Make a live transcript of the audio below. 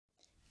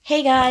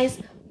Hey guys,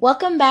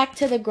 welcome back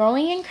to the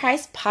Growing in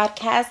Christ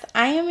podcast.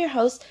 I am your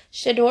host,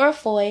 Shadora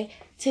Foy.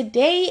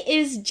 Today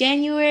is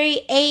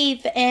January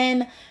 8th,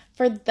 and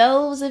for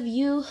those of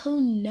you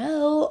who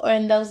know, or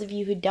in those of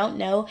you who don't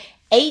know,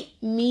 8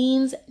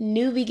 means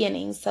new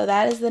beginnings. So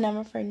that is the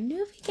number for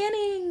new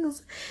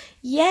beginnings.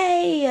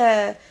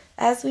 Yay!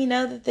 As we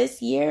know that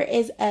this year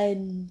is a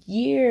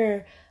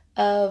year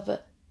of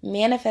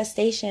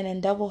manifestation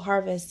and double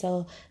harvest,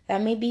 so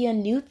that may be a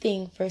new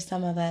thing for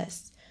some of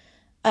us.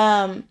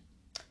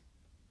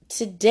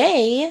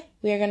 Today,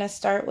 we are going to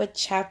start with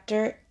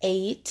chapter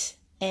 8,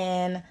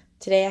 and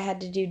today I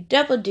had to do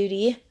double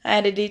duty. I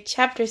had to do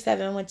chapter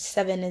 7, which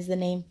 7 is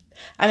the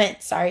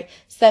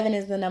 7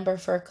 is the number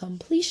for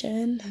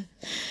completion.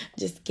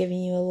 Just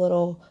giving you a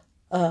little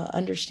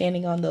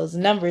understanding on those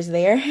numbers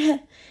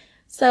there.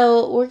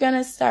 So we're going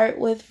to start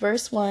with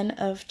verse 1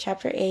 of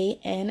chapter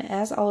 8, and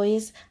as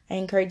always, I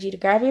encourage you to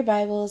grab your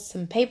Bibles,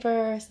 some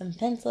paper, some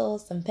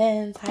pencils, some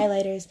pens,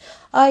 highlighters,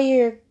 all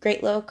your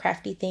great little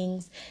crafty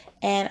things,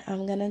 and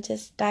I'm going to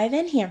just dive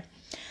in here.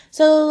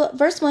 So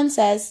verse 1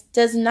 says,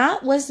 "Does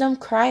not wisdom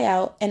cry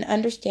out and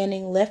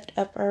understanding lift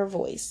up her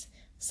voice?"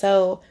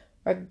 So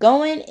we're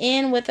going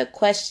in with a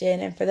question,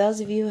 and for those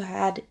of you who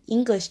had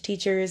English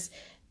teachers,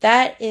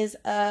 that is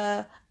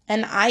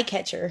an eye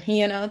catcher,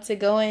 to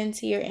go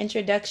into your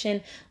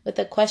introduction with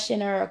a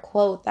question or a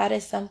quote. That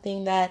is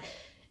something that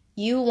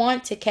you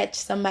want to catch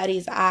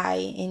somebody's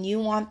eye, and you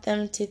want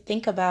them to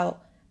think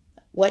about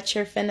what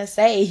you're finna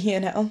say.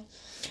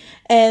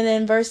 And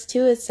in verse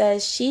 2 it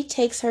says, "She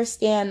takes her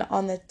stand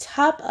on the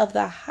top of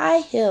the high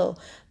hill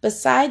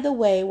beside the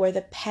way where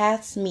the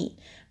paths meet."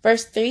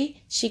 Verse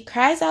 3, "She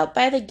cries out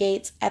by the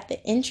gates at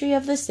the entry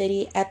of the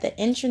city, at the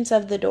entrance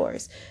of the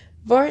doors."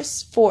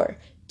 Verse 4,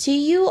 "To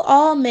you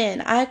all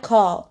men I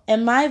call,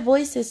 and my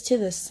voice is to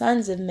the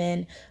sons of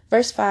men."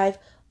 Verse 5,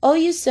 "O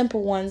you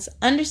simple ones,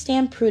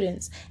 understand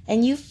prudence,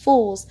 and you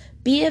fools,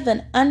 be of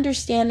an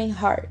understanding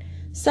heart."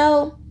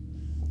 So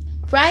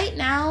right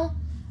now,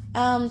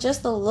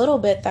 just a little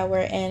bit that we're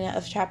in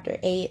of chapter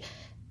 8,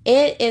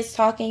 it is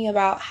talking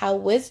about how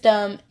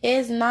wisdom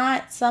is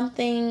not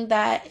something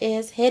that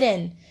is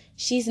hidden.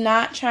 She's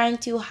not trying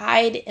to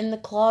hide in the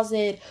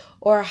closet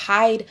or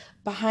hide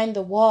behind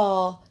the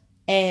wall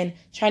and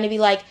trying to be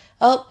like,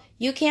 "Oh,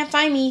 you can't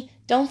find me.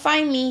 Don't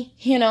find me.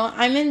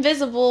 I'm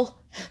invisible."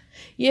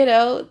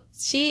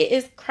 She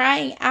is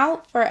crying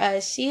out for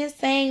us. She is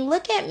saying,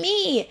 "Look at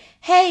me.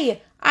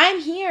 Hey, I'm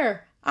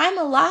here. I'm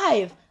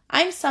alive.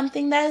 I'm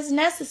something that is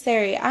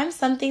necessary. I'm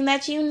something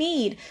that you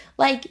need."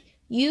 Like,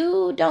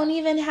 you don't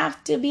even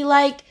have to be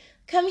like,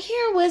 "Come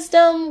here,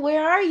 wisdom.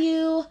 Where are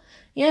you?"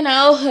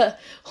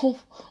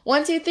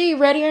 1, 2, 3,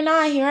 ready or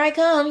not, here I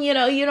come. You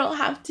don't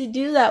have to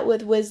do that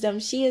with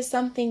wisdom. She is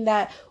something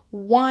that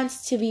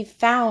wants to be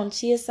found.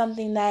 She is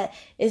something that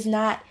is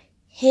not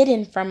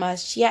hidden from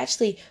us. She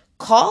actually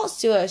calls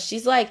to us.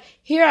 She's like,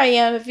 "Here I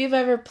am." If you've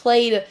ever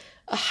played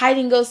a hide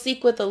and go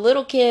seek with a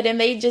little kid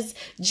and they just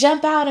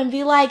jump out and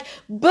be like,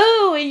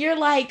 "Boo," and you're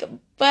like,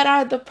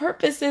 "But the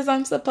purpose is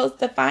I'm supposed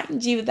to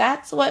find you."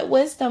 That's what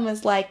wisdom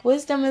is like.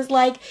 Wisdom is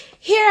like,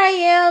 "Here I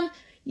am.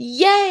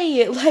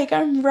 Yay." Like,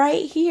 I'm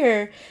right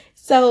here.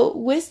 So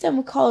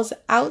wisdom calls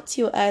out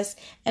to us,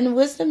 and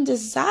wisdom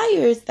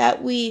desires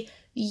that we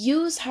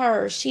use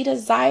her. She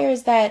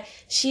desires that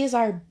she is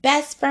our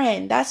best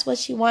friend. That's what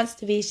she wants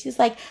to be. She's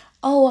like,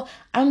 "Oh,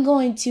 I'm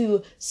going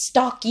to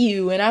stalk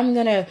you, and I'm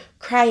going to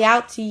cry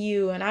out to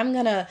you, and I'm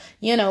going to,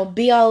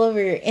 be all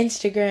over your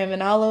Instagram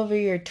and all over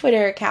your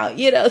Twitter account."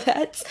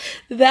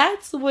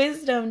 That's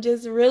wisdom,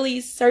 just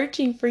really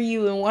searching for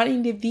you and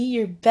wanting to be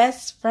your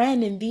best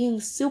friend and being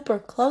super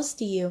close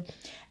to you.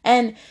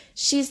 And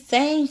she's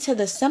saying to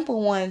the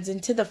simple ones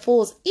and to the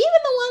fools,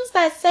 even the ones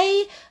that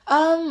say,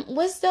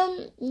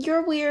 "Wisdom,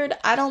 you're weird.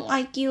 I don't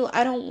like you.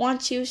 I don't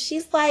want you."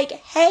 She's like,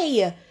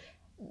 "Hey,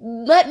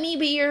 let me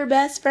be your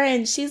best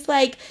friend." She's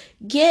like,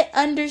 get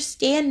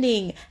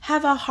understanding.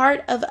 Have a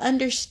heart of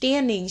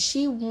understanding.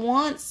 She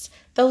wants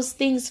those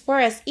things for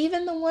us,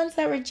 even the ones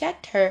that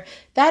reject her.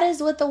 That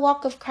is what the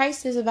walk of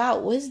Christ is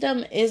about.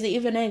 Wisdom is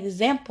even an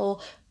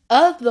example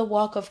of the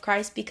walk of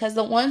Christ, because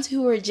the ones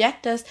who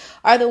reject us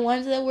are the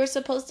ones that we're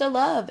supposed to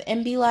love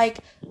and be like,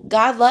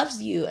 "God loves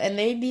you," and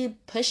they be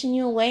pushing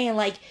you away and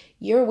like,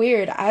 "You're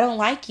weird. I don't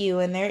like you."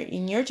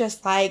 And you're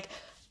just like,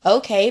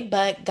 "Okay,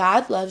 but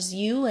God loves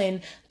you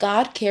and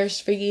God cares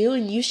for you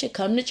and you should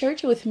come to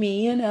church with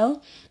me."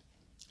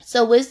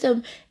 So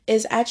wisdom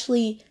is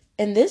actually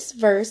in this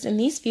verse, in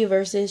these few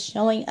verses,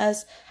 showing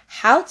us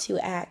how to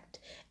act.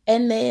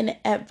 And then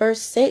at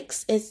verse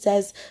 6, it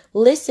says,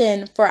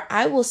 "Listen, for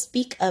I will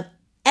speak of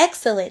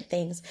excellent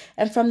things,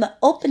 and from the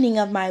opening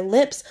of my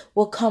lips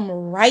will come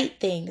right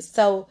things."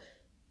 So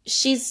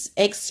she's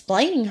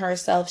explaining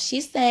herself.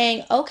 She's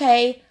saying,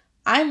 "Okay,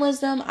 I'm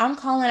wisdom. I'm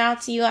calling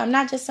out to you. I'm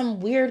not just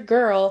some weird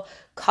girl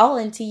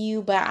calling to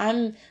you, but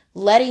I'm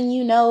letting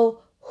you know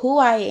who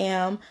I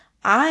am.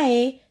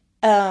 I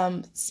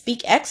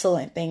speak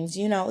excellent things.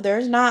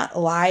 There's not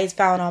lies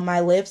found on my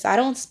lips. I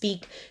don't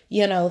speak,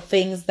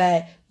 things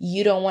that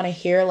you don't want to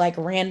hear like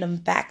random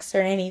facts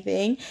or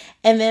anything.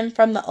 And then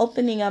from the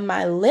opening of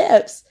my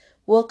lips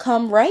will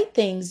come right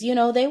things.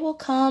 They will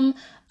come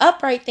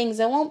upright things.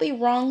 It won't be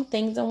wrong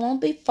things. It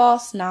won't be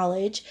false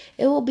knowledge.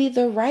 It will be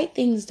the right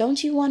things.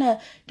 Don't you want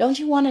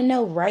to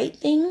know right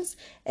things?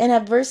 And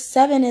at verse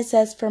 7 it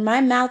says, "For my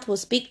mouth will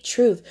speak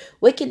truth.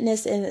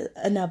 Wickedness is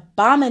an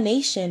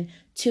abomination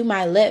to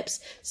my lips."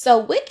 So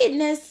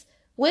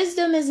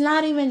wisdom is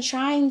not even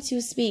trying to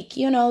speak.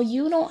 You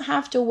don't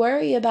have to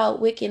worry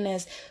about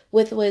wickedness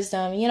with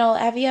wisdom.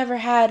 Have you ever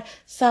had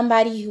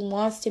somebody who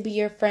wants to be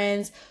your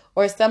friends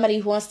or somebody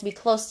who wants to be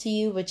close to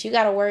you, but you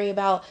got to worry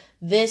about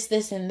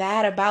this, and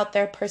that about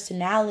their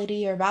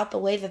personality or about the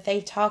way that they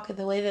talk or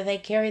the way that they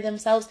carry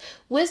themselves?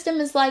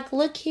 Wisdom is like,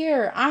 look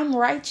here, I'm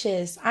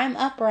righteous, I'm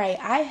upright,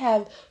 I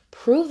have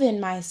proven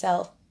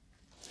myself.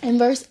 In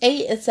verse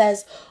 8 it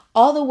says,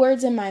 "All the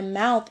words in my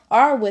mouth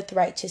are with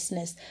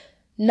righteousness.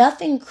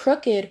 Nothing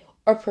crooked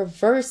or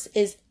perverse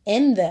is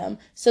in them."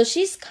 So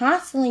she's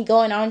constantly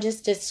going on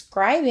just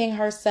describing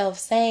herself,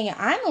 saying,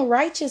 I'm a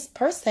righteous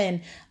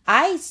person.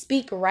 I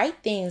speak right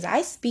things.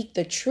 I speak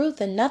the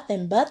truth and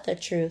nothing but the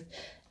truth.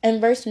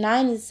 In verse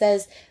 9 it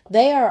says,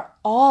 "They are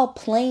all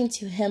plain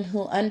to him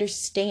who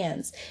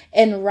understands,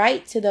 and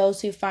right to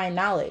those who find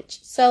knowledge."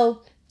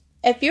 So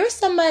if you're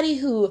somebody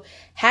who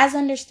has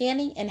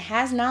understanding and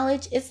has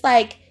knowledge, it's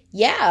like,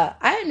 yeah,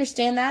 I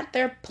understand that.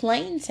 They're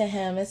plain to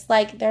him. It's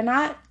like they're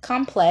not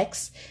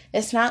complex.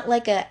 It's not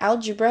like an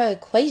algebra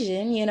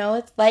equation,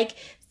 It's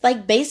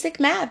like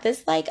basic math.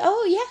 It's like,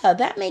 oh yeah,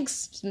 that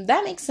makes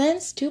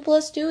sense. 2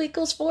 + 2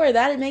 = 4.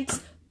 That makes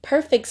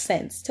perfect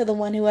sense to the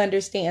one who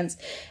understands.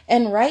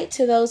 And right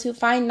to those who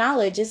find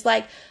knowledge. It's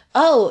like,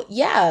 oh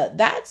yeah,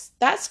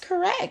 that's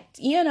correct.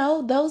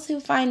 Those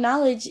who find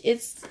knowledge,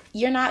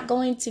 you're not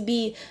going to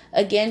be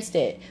against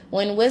it.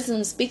 When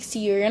wisdom speaks to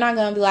you, you're not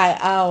going to be like,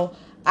 oh,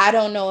 I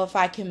don't know if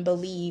I can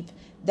believe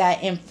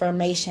that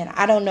information.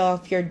 I don't know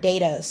if your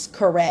data is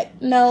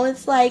correct. No,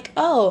 it's like,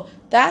 oh,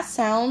 that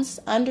sounds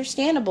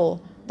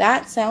understandable.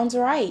 That sounds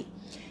right.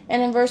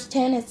 And in verse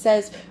 10 it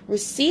says,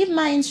 "Receive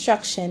my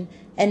instruction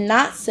and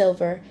not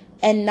silver,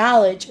 and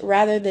knowledge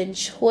rather than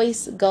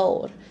choice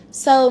gold."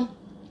 So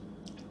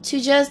to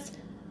just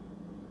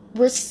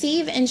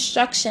receive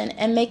instruction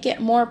and make it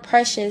more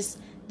precious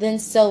than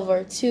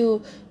silver,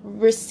 to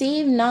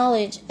receive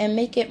knowledge and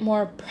make it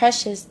more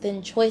precious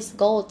than choice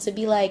gold, to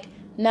be like,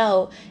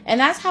 no. And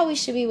that's how we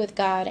should be with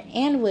God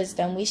and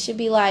wisdom. We should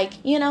be like,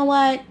 you know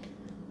what?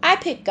 I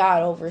pick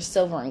God over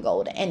silver and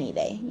gold any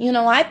day.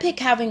 I pick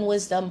having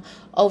wisdom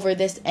over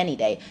this any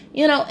day.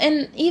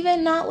 And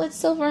even not with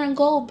silver and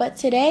gold, but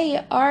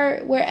today,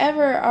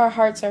 wherever our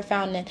hearts are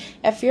found in.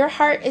 If your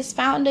heart is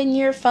found in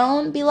your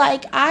phone, be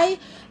like, I'd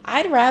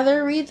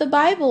rather read the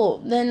Bible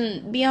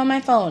than be on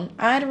my phone.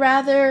 I'd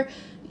rather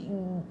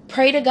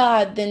pray to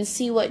God than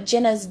see what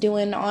Jenna's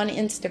doing on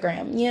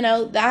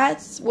Instagram.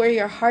 That's where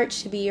your heart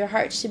should be. Your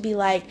heart should be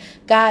like,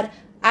 God,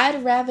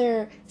 I'd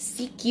rather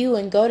seek you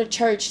and go to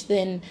church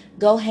than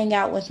go hang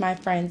out with my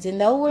friends.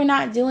 And though we're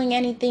not doing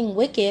anything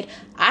wicked,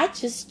 I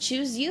just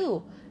choose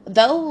you.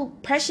 Though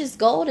precious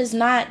gold is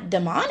not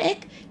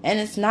demonic and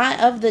it's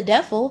not of the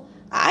devil,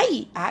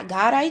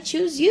 God, I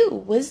choose you.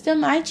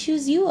 Wisdom, I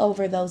choose you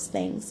over those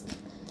things.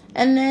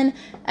 And then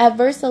at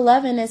verse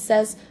 11 it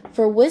says,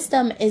 "For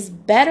wisdom is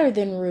better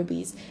than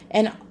rubies,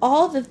 and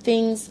all the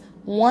things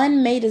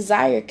one may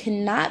desire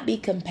cannot be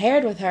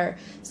compared with her."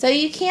 So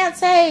you can't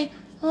say,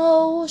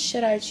 oh,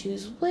 should I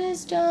choose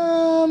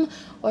wisdom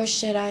or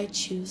should I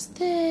choose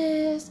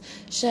this?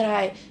 Should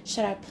I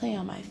play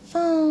on my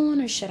phone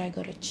or should I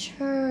go to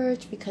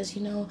church? Because,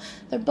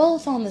 they're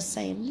both on the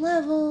same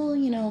level.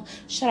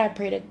 Should I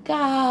pray to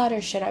God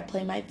or should I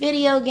play my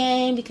video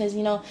game? Because,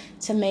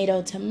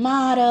 tomato,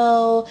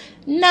 tomato.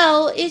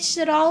 No, it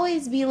should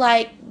always be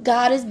like,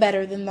 God is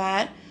better than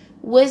that.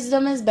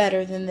 Wisdom is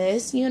better than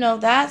this.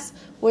 That's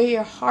where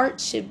your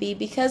heart should be,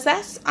 because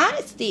that's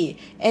honesty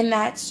and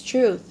that's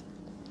truth.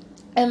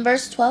 And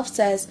verse 12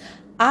 says,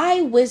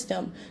 "I,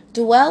 wisdom,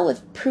 dwell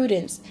with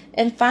prudence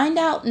and find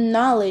out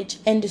knowledge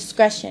and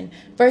discretion."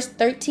 Verse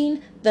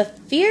 13, "The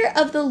fear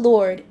of the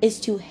Lord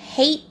is to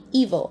hate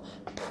evil,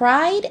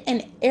 pride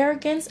and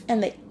arrogance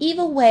and the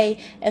evil way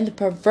and the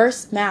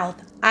perverse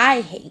mouth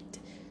I hate."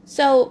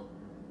 So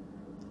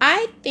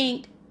I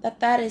think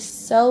that is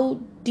so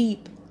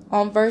deep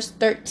on verse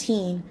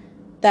 13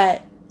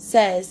 that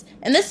says,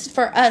 and this is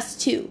for us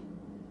too,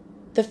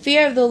 the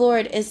fear of the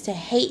Lord is to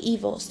hate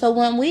evil. So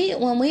when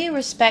we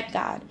respect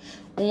God,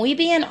 when we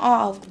be in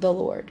awe of the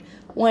Lord,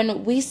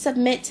 when we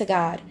submit to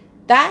God,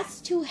 that's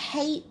to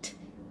hate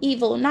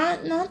evil.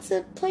 Not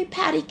to play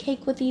patty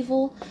cake with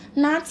evil,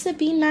 not to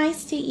be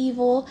nice to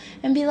evil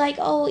and be like,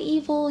 oh,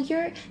 evil,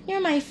 you're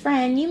my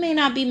friend. You may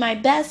not be my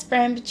best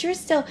friend, but you're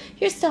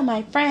still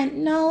my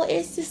friend. No,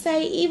 it's to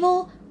say,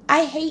 evil,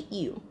 I hate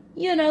you.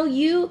 You're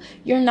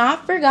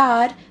not for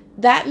God.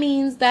 That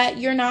means that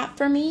you're not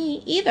for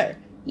me either.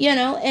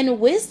 And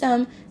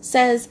wisdom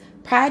says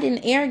pride and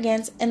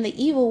arrogance and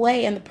the evil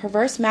way and the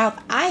perverse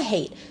mouth I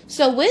hate.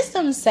 So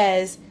wisdom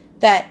says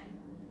that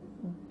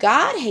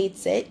God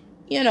hates it,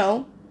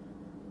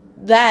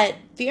 that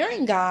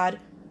fearing God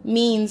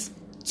means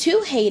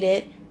to hate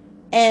it.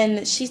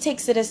 And she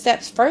takes it a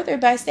step further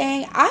by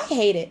saying, I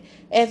hate it.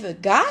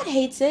 If God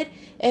hates it,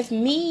 if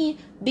me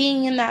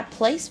being in that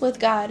place with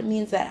God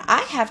means that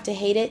I have to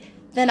hate it,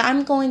 then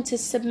I'm going to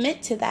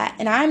submit to that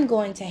and I'm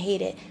going to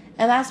hate it.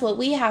 And that's what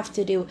we have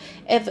to do.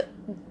 If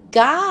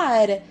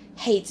God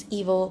hates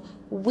evil,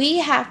 we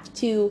have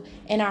to,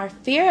 in our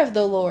fear of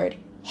the Lord,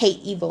 hate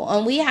evil.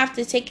 And we have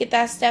to take it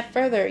that step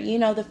further.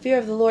 The fear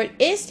of the Lord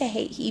is to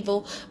hate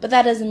evil, but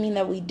that doesn't mean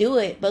that we do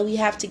it. But we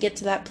have to get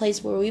to that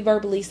place where we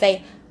verbally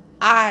say,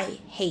 I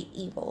hate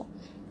evil.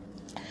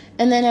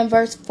 And then in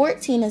verse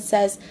 14 it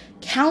says,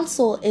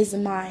 counsel is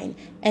mine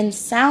and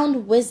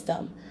sound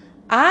wisdom.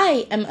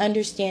 I am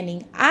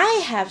understanding.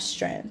 I have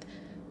strength.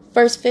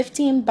 Verse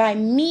 15, by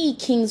me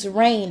kings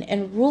reign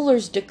and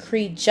rulers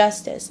decree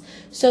justice.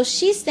 So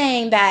she's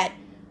saying that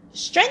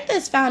strength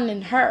is found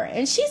in her.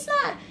 And she's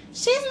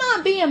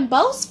not being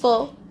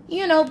boastful,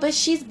 but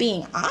she's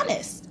being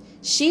honest.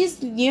 She's,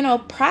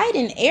 pride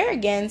and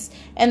arrogance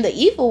and the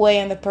evil way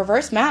and the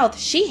perverse mouth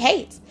she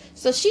hates.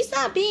 So she's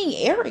not being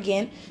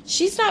arrogant.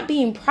 She's not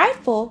being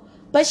prideful,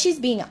 but she's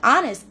being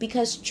honest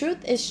because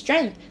truth is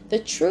strength. The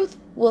truth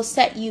will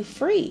set you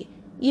free,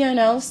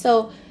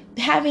 So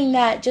having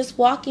that, just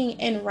walking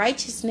in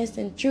righteousness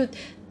and truth,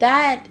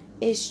 that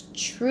is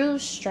true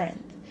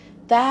strength.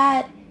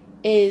 That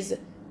is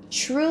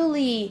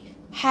truly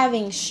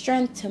having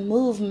strength to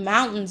move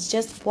mountains,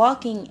 just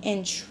walking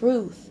in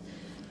truth.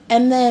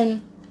 And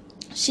then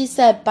she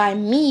said, by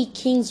me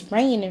kings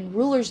reign and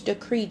rulers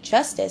decree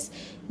justice.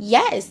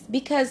 Yes,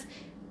 because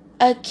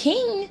a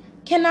king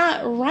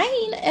cannot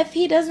reign if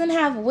he doesn't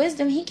have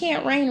wisdom. He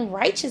can't reign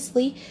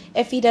righteously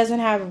if he doesn't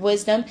have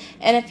wisdom.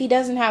 And if he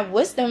doesn't have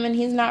wisdom and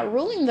he's not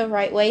ruling the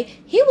right way,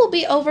 he will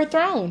be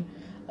overthrown.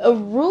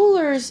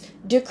 Rulers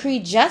decree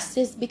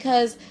justice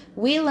because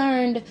we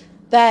learned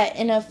that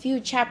in a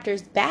few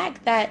chapters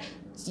back that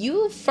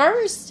you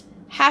first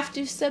have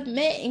to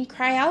submit and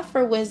cry out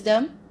for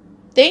wisdom.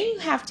 Then you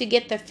have to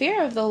get the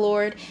fear of the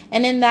Lord.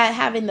 And in that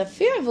having the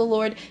fear of the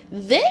Lord,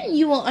 then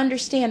you will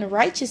understand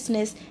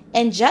righteousness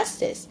and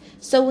justice.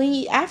 So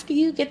after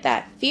you get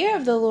that fear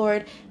of the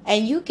Lord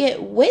and you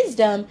get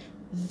wisdom,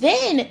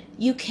 then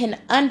you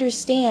can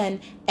understand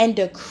and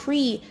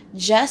decree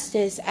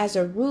justice as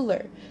a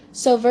ruler.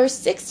 So verse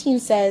 16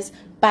 says,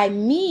 by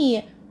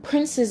me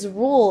princes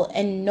rule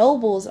and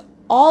nobles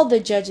all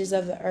the judges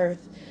of the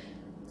earth.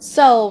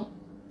 So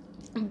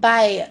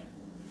by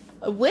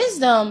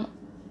wisdom,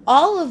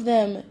 all of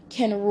them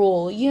can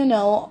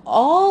rule,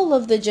 all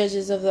of the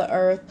judges of the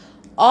earth,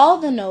 all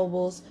the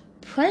nobles,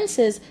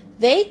 princes,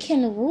 they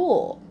can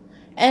rule.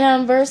 And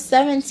on verse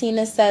 17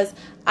 it says,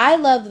 I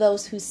love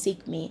those who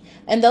seek me,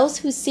 and those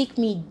who seek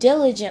me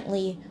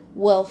diligently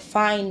will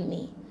find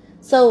me.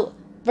 So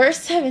verse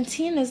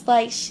 17 is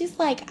she's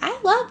like, I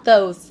love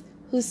those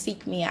who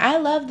seek me. I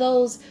love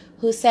those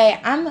who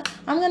say, I'm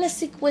going to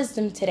seek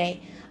wisdom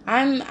today.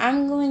 I'm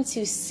going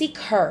to seek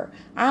her.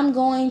 I'm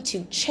going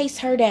to chase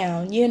her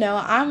down.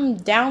 I'm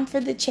down for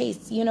the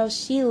chase.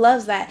 She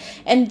loves that.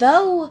 And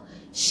though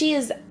she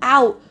is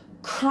out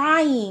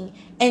crying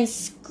and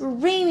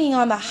screaming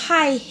on the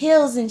high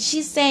hills and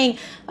she's saying,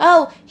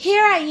 oh,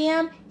 here I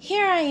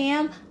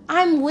am.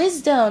 I'm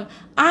wisdom.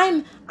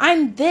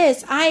 I'm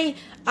this.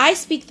 I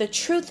speak the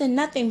truth and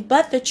nothing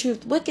but the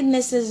truth.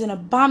 Wickedness is an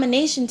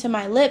abomination to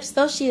my lips.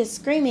 Though she is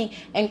screaming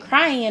and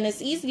crying, and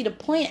it's easy to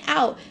point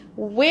out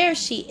where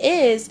she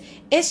is,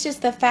 it's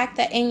just the fact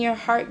that in your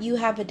heart you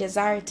have a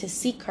desire to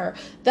seek her.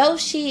 Though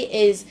she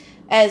is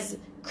as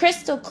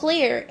crystal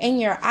clear in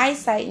your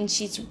eyesight and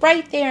she's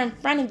right there in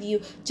front of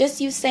you,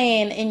 just you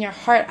saying in your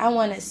heart, I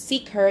want to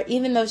seek her,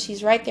 even though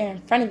she's right there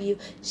in front of you,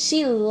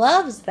 she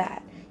loves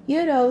that.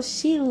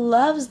 She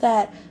loves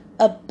that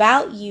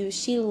about you.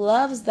 She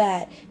loves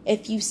that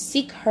if you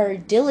seek her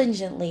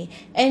diligently,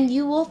 and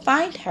you will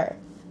find her.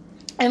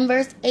 In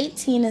verse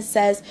 18 it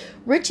says,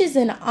 riches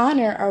and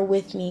honor are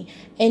with me,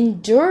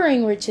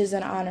 enduring riches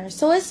and honor.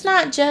 So it's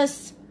not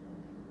just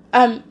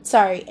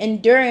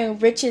enduring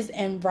riches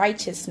and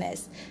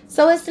righteousness.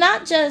 So it's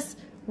not just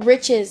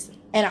riches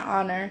and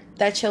honor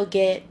that you'll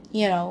get,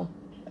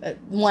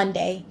 one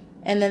day,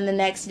 and then the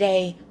next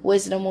day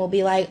wisdom will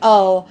be like,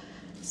 oh,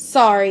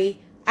 sorry,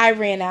 I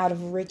ran out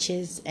of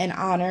riches and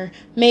honor.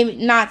 Maybe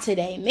not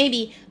today.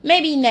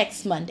 Maybe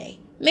next Monday.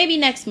 Maybe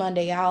next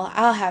Monday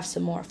I'll have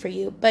some more for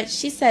you. But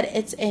she said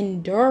it's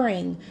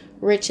enduring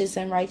riches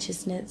and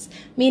righteousness,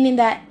 meaning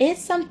that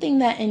it's something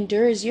that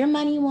endures. Your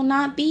money will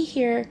not be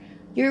here.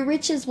 Your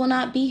riches will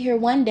not be here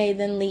one day,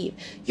 then leave.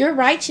 Your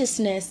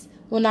righteousness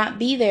will not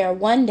be there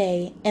one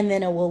day and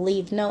then it will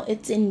leave. No,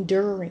 it's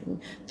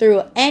enduring.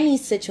 Through any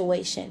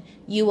situation,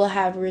 you will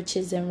have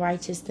riches and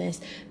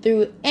righteousness.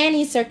 Through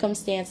any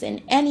circumstance,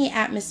 in any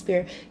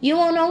atmosphere, you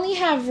won't only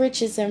have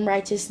riches and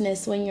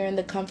righteousness when you're in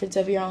the comforts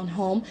of your own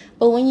home,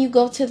 but when you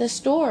go to the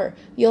store,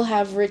 you'll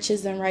have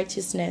riches and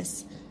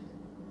righteousness.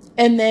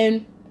 And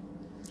then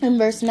in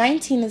verse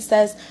 19 it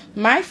says,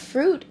 my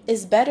fruit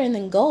is better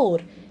than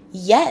gold,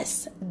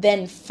 yes,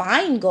 than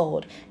fine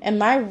gold, and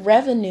my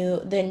revenue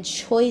than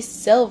choice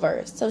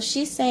silver. So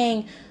she's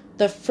saying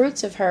the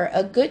fruits of her.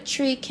 A good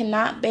tree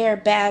cannot bear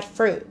bad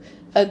fruit.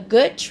 A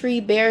good tree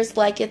bears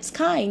like its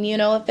kind.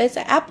 If it's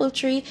an apple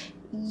tree,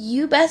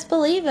 you best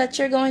believe that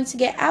you're going to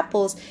get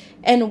apples.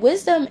 And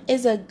wisdom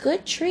is a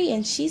good tree,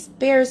 and she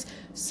bears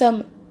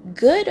some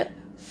good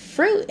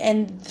fruit,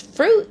 and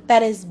fruit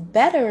that is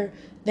better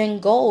than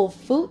gold.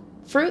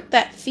 Fruit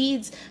that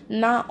feeds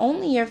not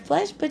only your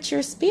flesh but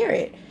your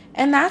spirit.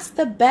 And that's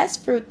the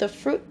best fruit, the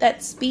fruit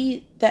that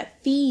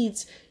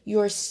feeds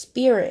your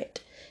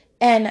spirit.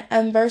 And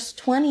in verse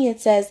 20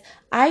 it says,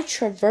 I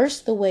traverse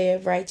the way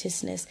of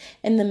righteousness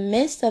in the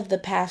midst of the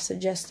paths of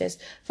justice.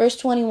 Verse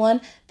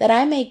 21, that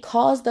I may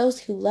cause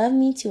those who love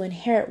me to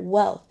inherit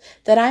wealth,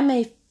 that I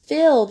may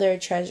fill their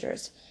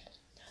treasures.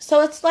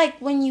 So it's like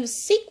when you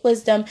seek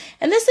wisdom,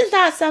 and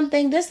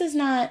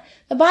the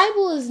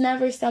Bible is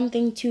never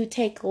something to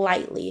take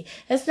lightly.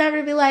 It's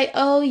never be like,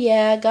 oh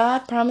yeah,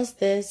 God promised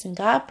this and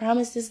God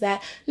promises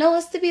that. No,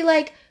 it's to be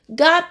like,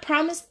 God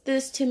promised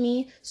this to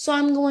me, so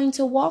I'm going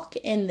to walk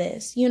in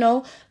this.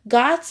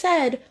 God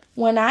said,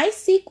 when I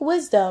seek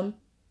wisdom,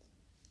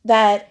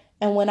 and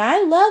when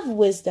I love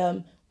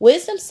wisdom,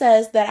 wisdom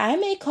says that I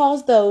may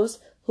cause those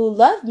who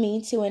love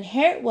me to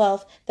inherit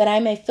wealth, that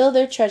I may fill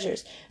their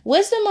treasures.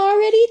 Wisdom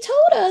already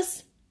told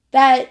us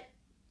that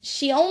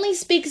she only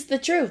speaks the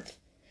truth.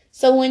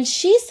 So when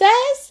she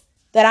says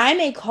that I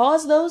may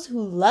cause those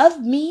who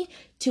love me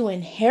to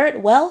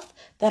inherit wealth,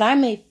 that I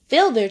may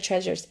fill their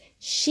treasures,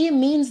 she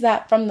means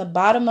that from the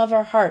bottom of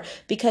her heart,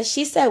 because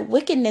she said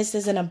wickedness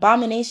is an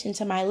abomination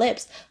to my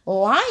lips.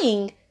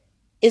 Lying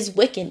is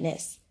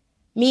wickedness,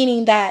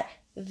 meaning that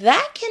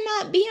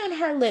cannot be on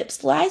her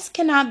lips. Lies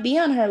cannot be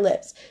on her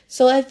lips.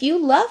 So if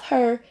you love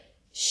her,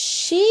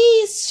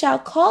 she shall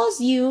cause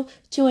you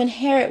to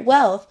inherit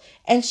wealth,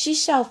 and she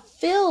shall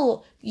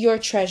fill your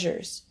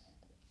treasures.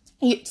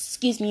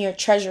 Your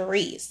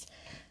treasuries.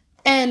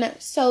 And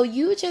so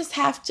you just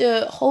have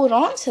to hold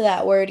on to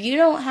that word.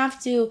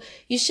 You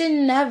should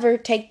never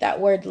take that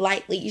word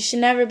lightly. You should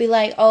never be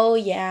like, oh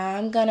yeah,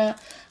 I'm gonna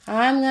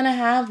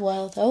have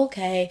wealth.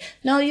 Okay.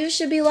 No, you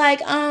should be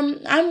like,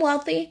 I'm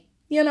wealthy,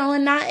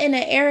 and not in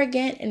an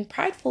arrogant and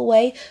prideful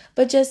way,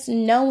 but just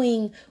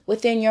knowing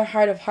within your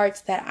heart of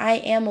hearts that I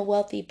am a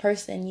wealthy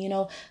person.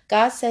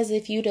 God says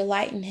if you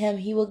delight in him,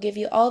 he will give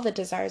you all the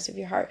desires of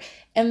your heart.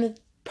 And the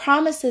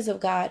promises of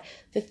God,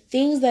 the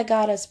things that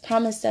God has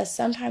promised us,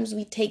 sometimes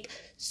we take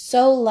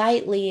so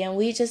lightly, and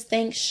we just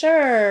think,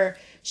 sure,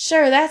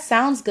 that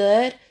sounds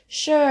good.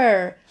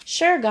 Sure,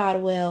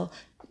 God will.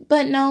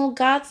 But no,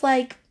 God's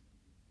like,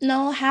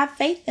 no, have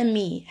faith in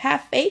me.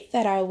 Have faith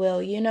that I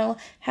will,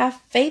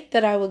 have faith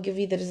that I will give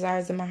you the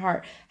desires of my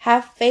heart.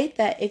 Have faith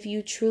that if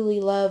you truly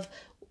love,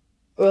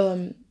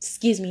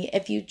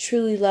 if you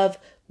truly love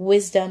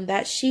wisdom,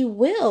 that she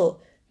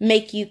will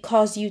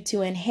cause you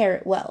to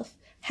inherit wealth.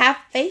 Have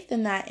faith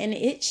in that, and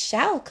it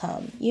shall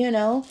come,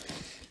 And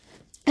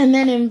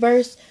then in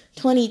verse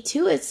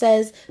 22, it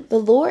says, the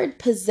Lord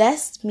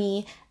possessed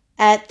me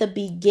at the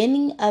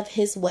beginning of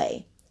his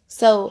way.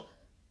 So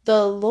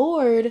the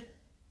Lord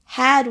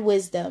had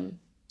wisdom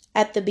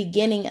at the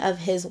beginning of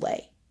his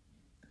way,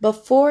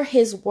 before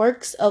his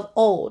works of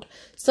old.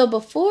 So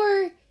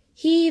before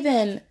he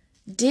even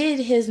did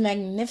his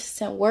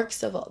magnificent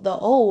works of the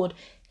old,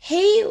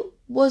 he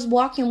was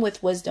walking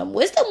with wisdom.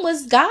 Wisdom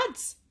was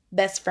God's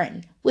best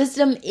friend.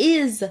 Wisdom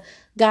is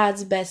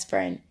God's best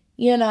friend,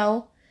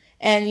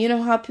 And you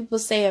know how people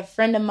say a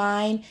friend of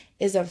mine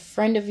is a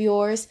friend of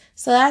yours?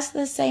 So that's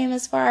the same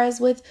as far as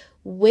with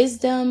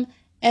wisdom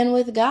and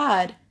with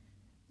God,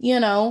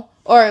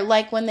 Or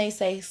like when they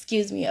say,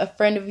 a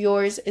friend of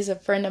yours is a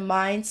friend of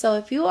mine. So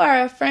if you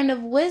are a friend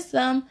of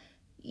wisdom,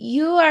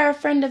 you are a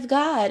friend of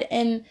God.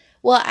 And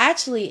well,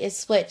 actually it's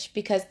switched,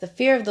 because the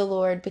fear of the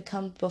Lord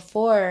becomes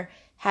before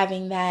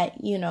having that,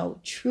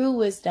 true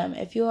wisdom.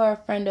 If you are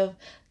a friend of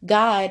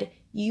God,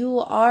 you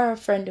are a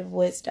friend of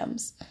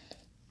wisdoms.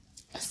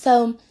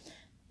 So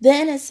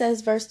then it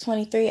says, verse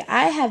 23,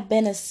 I have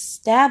been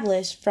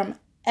established from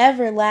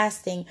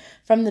everlasting,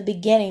 from the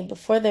beginning,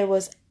 before there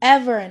was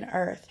ever an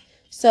earth.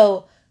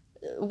 So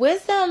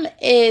wisdom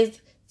is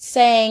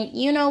saying,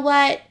 you know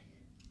what?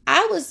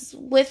 I was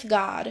with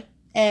God,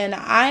 and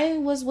I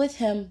was with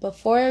him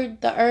before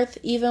the earth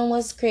even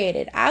was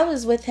created. I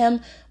was with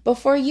him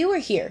before you were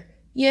here,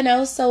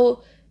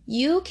 so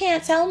you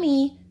can't tell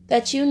me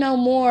that you know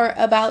more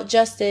about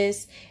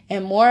justice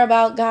and more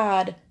about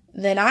God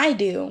than I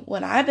do,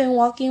 when I've been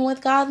walking with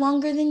God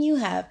longer than you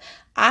have.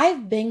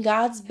 I've been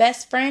God's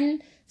best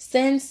friend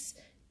since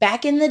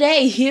back in the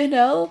day,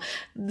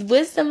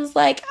 Wisdom's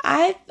like,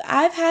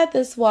 I've had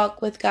this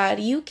walk with God.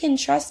 You can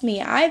trust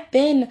me. I've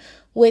been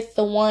with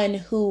the one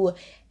who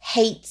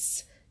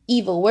hates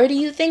evil. Where do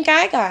you think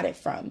I got it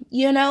from?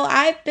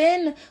 I've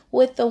been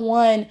with the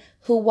one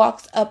who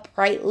walks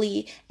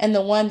uprightly and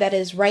the one that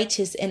is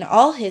righteous in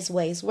all his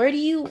ways. Where do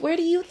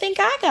you think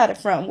I got it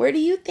from? Where do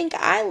you think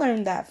I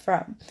learned that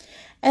from?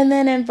 And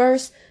then in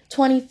verse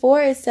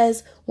 24 it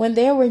says, when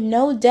there were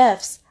no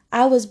depths,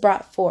 I was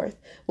brought forth,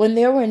 when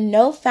there were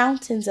no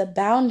fountains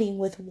abounding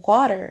with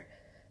water.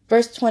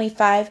 Verse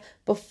 25,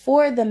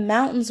 before the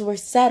mountains were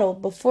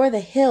settled, before the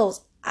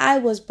hills, I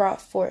was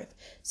brought forth.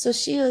 So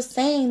she was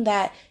saying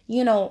that,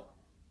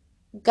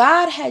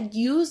 God had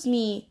used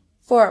me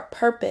for a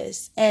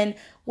purpose. And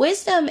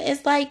wisdom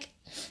is like,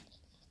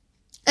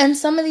 in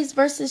some of these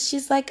verses,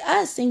 she's like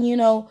us. And,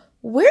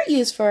 we're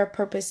used for a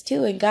purpose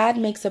too. And God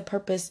makes a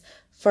purpose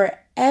for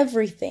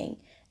everything.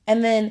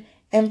 And then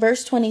in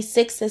verse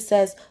 26, it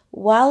says,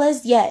 while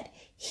as yet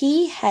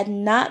he had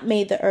not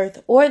made the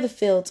earth or the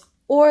fields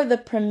or the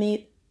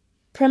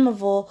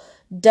primeval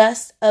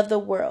dust of the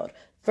world.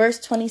 Verse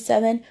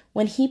 27,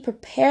 when he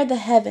prepared the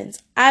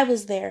heavens, I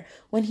was there.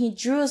 When he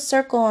drew a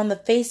circle on the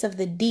face of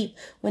the deep,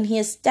 when he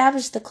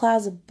established the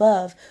clouds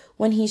above,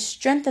 when he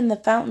strengthened the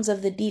fountains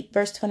of the deep.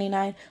 Verse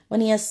 29,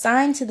 when he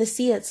assigned to the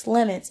sea its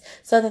limits,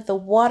 so that the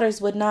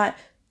waters would not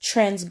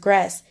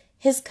transgress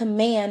his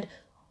command,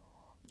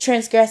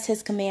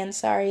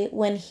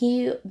 when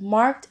he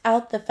marked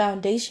out the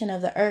foundation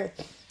of the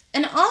earth.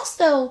 And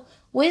also,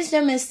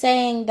 wisdom is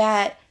saying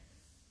that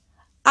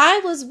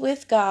I was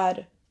with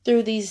God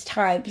through these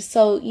times.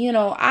 So,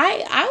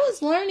 I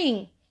was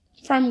learning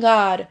from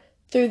God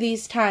through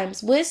these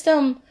times.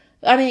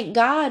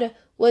 God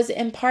was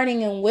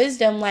imparting in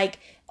wisdom, like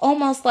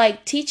almost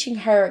like teaching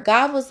her.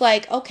 God was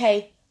like,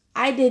 okay,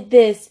 I did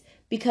this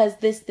because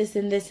this,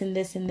 and this, and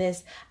this, and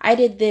this. I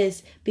did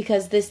this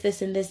because this,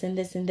 and this, and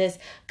this, and this.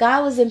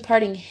 God was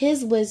imparting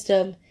his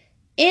wisdom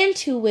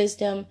into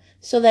wisdom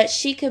so that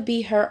she could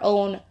be her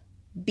own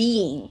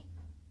being.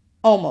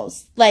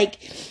 Almost like,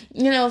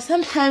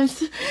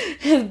 sometimes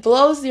it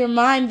blows your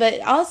mind, but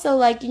also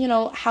like,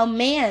 how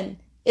man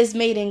is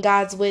made in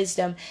God's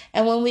wisdom.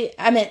 And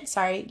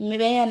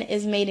man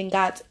is made in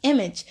God's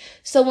image.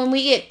 So when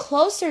we get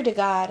closer to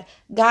God,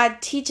 God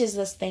teaches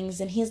us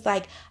things and he's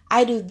like,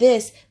 I do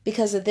this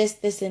because of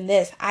this, and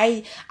this.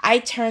 I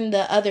turn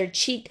the other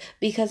cheek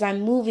because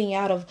I'm moving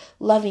out of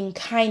loving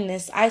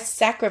kindness. I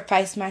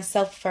sacrifice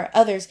myself for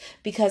others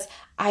because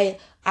I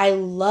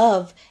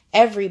love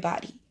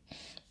everybody.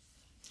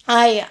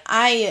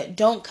 I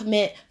don't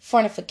commit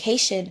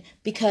fornication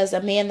because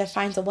a man that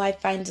finds a wife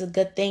finds a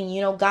good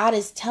thing. God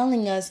is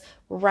telling us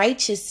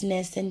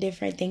righteousness and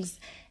different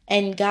things.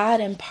 And God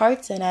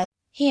imparts in us.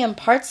 He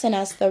imparts in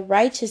us the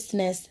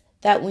righteousness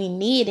that we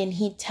need. And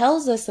he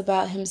tells us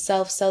about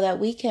himself so that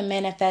we can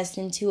manifest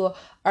into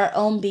our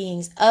own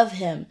beings of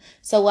him.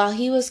 So while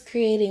he was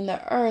creating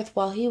the earth,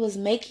 while he was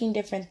making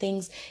different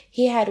things,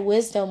 he had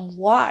wisdom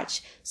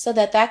watch so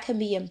that can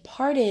be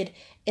imparted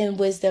in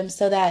wisdom,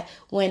 so that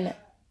when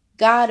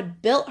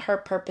God built her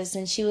purpose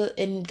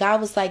and God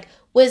was like,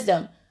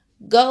 wisdom,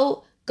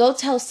 go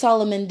tell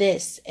Solomon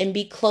this and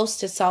be close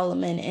to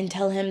Solomon and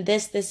tell him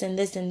this, and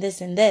this, and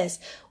this, and this.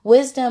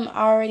 Wisdom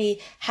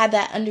already had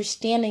that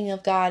understanding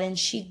of God and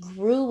she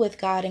grew with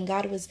God and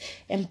God was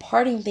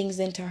imparting things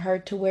into her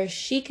to where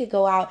she could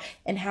go out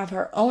and have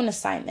her own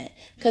assignment.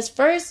 Because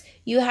first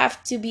you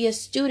have to be a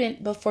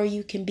student before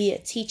you can be a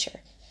teacher.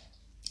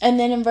 And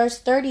then in verse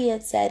 30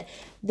 it said,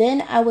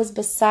 then I was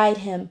beside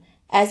him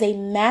as a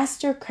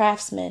master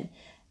craftsman,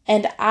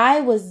 and I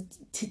was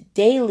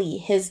daily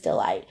his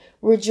delight,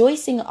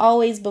 rejoicing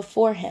always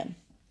before him.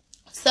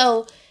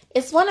 So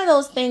it's one of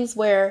those things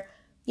where,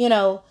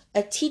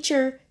 a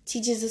teacher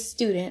teaches a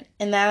student,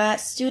 and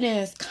that student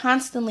is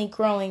constantly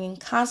growing and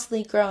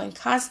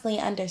constantly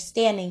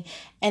understanding.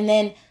 And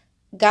then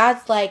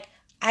God's like,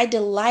 I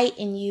delight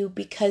in you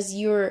because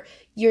you're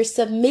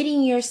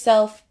submitting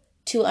yourself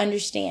to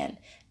understand.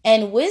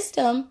 And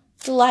wisdom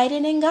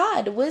delighted in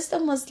God.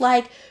 Wisdom was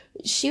like,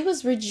 she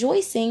was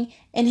rejoicing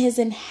in his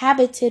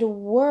inhabited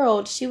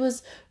world. She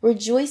was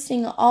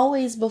rejoicing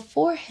always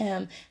before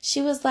him.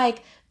 She was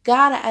like,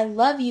 God, I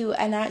love you.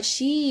 And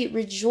she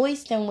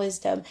rejoiced in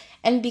wisdom.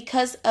 And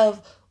because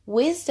of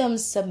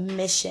wisdom's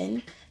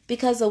submission,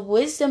 because of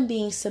wisdom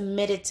being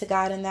submitted to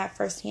God in that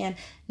firsthand,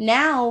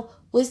 now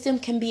wisdom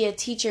can be a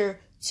teacher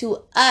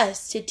to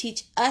us, to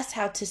teach us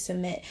how to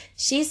submit.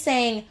 She's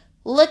saying,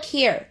 look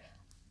here,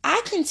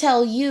 I can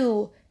tell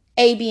you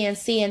A, B, and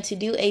C and to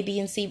do A, B,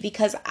 and C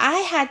because I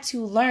had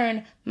to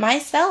learn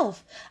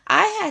myself.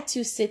 I had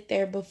to sit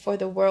there before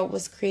the world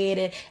was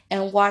created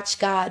and watch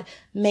God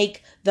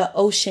make the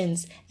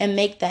oceans and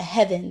make the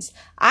heavens.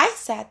 I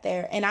sat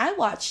there and I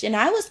watched and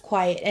I was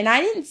quiet and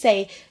I didn't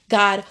say,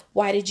 God,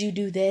 why did you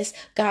do this?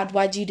 God,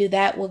 why'd you do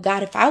that? Well,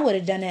 God, if I would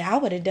have done it, I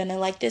would have done it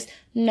like this.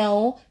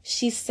 No,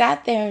 she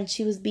sat there and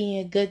she was being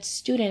a good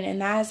student,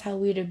 and that is how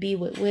we're to be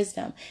with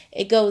wisdom.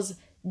 It goes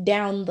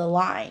down the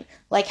line.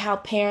 Like how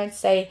parents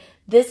say,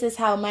 this is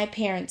how my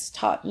parents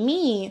taught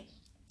me,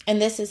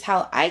 and this is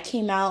how I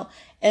came out,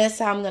 and this is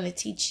how I'm going to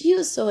teach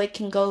you, so it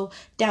can go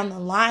down the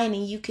line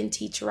and you can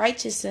teach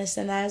righteousness.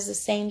 And that is the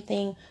same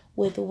thing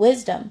with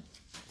wisdom.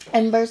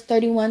 And verse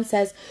 31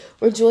 says,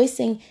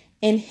 rejoicing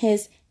in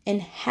his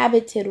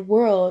inhabited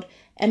world,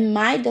 and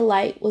my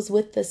delight was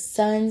with the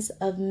sons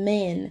of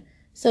men.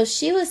 So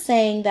she was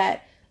saying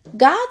that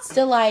God's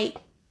delight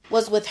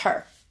was with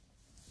her.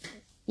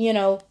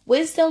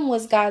 Wisdom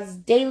was God's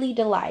daily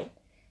delight.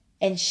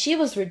 And she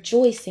was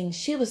rejoicing.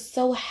 She was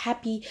so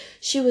happy.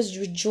 She was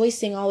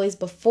rejoicing always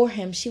before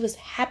him. She was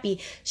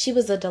happy. She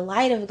was a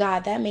delight of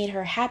God. That made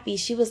her happy.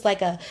 She was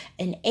like an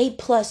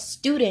A+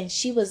 student.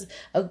 She was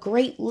a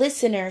great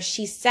listener.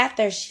 She sat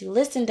there. She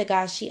listened to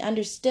God. She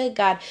understood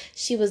God.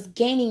 She was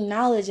gaining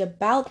knowledge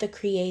about the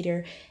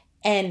Creator.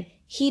 And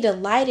he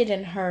delighted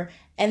in her.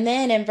 And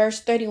then in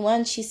verse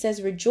 31, she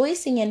says,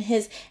 rejoicing in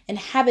his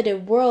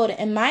inhabited world,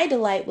 and my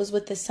delight was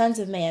with the sons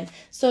of man.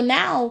 So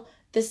now,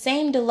 the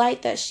same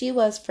delight that she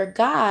was for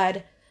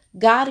God,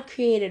 God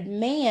created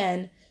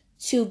man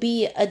to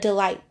be a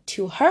delight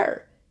to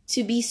her,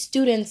 to be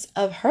students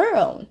of her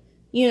own,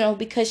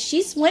 because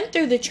she's went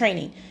through the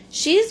training.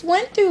 She's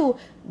went through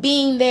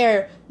being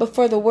there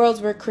before the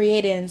worlds were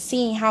created and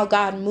seeing how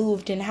God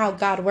moved and how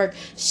God worked.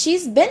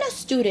 She's been a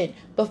student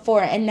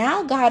before, and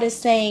now God is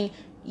saying,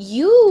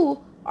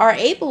 you are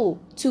able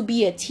to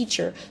be a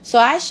teacher. So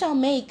I shall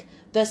make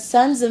the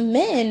sons of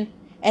men,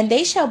 and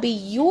they shall be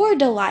your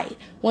delight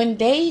when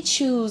they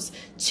choose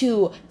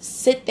to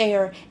sit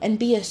there and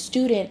be a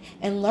student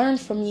and learn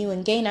from you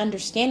and gain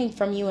understanding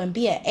from you and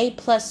be an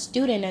A+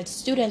 student, a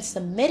student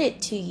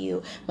submitted to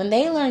you. When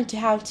they learn to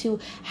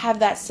have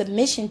that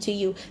submission to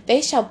you,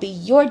 they shall be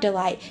your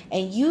delight,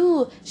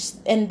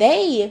 and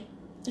they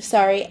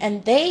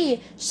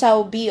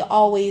shall be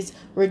always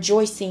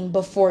rejoicing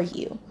before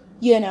you,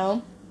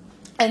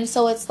 And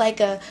so it's like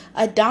a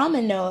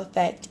domino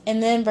effect.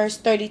 And then verse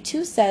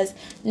 32 says,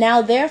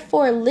 now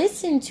therefore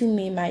listen to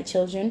me, my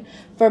children,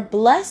 for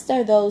blessed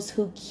are those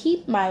who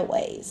keep my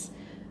ways.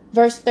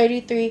 Verse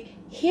 33,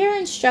 hear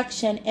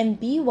instruction and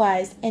be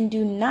wise and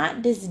do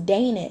not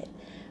disdain it.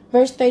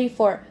 Verse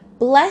 34,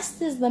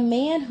 blessed is the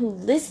man who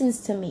listens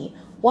to me,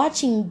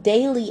 watching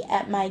daily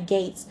at my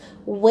gates,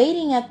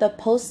 waiting at the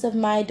posts of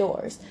my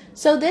doors.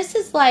 So this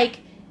is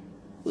like,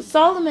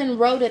 Solomon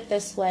wrote it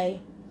this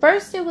way.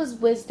 First it was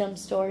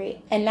wisdom's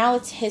story, and now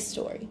it's his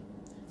story.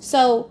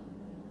 So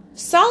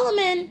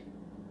Solomon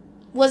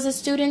was a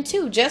student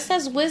too. Just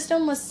as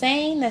wisdom was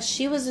saying that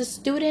she was a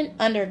student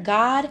under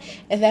God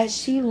and that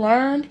she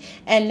learned,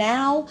 and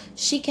now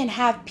she can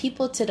have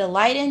people to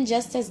delight in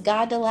just as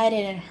God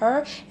delighted in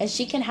her, and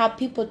she can have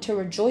people to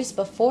rejoice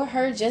before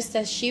her just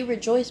as she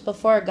rejoiced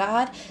before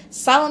God.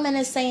 Solomon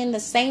is saying the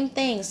same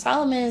thing.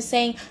 Solomon is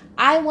saying,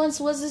 I once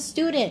was a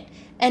student,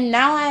 and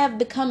now I have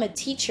become a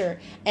teacher,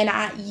 and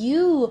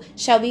you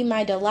shall be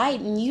my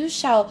delight, and you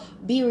shall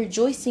be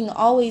rejoicing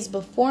always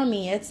before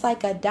me. It's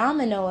like a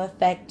domino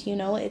effect,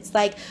 It's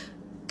like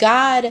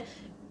God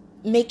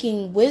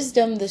making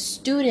wisdom the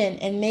student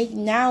and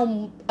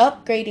now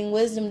upgrading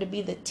wisdom to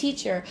be the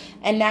teacher.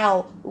 And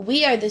now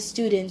we are the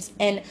students.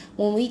 And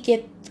when we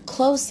get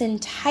close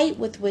and tight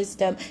with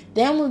wisdom,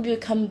 then we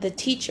become the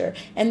teacher.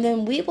 And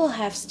then we will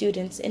have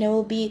students, and it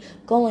will be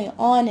going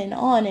on and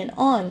on and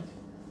on.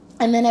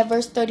 And then at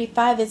verse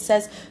 35 it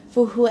says,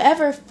 for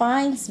whoever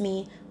finds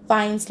me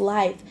finds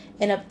life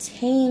and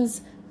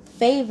obtains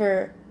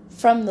favor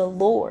from the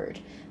Lord.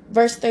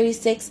 Verse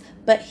 36,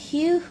 but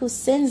he who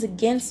sins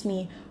against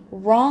me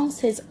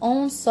wrongs his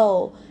own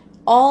soul.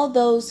 All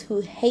those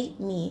who hate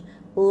me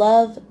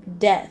love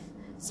death.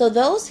 So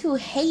those who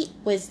hate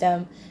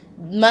wisdom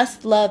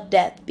must love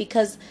death,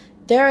 because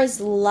there is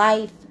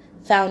life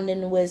found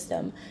in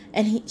wisdom.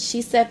 And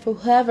she said, for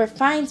whoever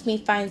finds me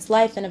finds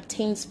life and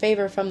obtains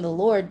favor from the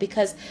Lord,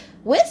 because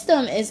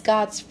wisdom is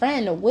God's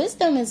friend.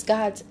 Wisdom is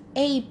God's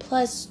A+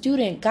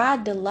 student.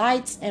 God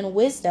delights in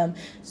wisdom.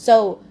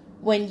 So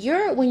when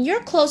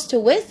you're close to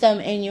wisdom,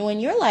 and when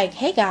you're like,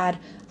 hey God,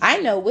 I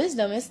know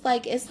wisdom, it's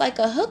like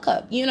a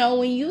hookup.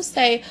 When you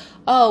say,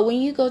 oh, when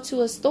you go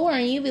to a store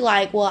and you be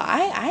like, well,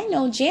 I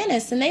know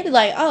Janice, and they be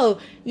like, oh,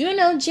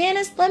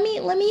 Janice, let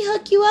me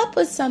hook you up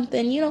with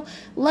something,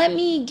 let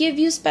me give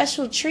you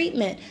special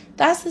treatment.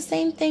 That's the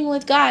same thing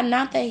with God.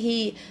 Not that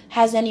he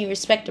has any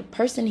respect of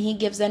person, he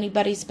gives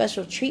anybody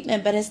special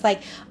treatment, but it's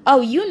like,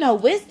 oh,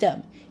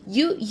 wisdom.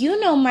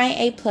 You know my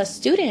A+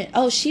 student.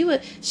 Oh, she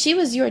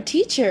was your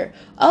teacher.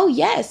 Oh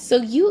yes, so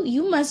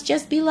you must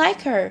just be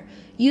like her.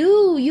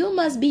 You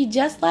must be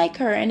just like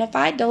her. And if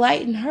I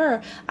delight in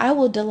her, I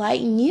will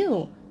delight in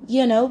you.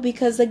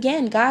 Because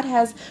again, God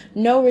has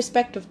no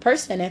respect of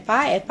person. If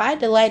I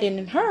delighted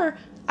in her,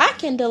 I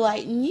can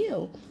delight in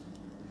you.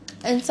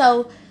 And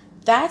so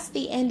that's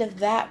the end of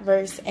that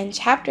verse. And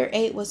chapter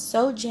 8 was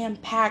so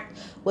jam-packed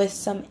with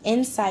some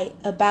insight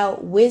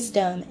about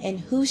wisdom and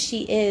who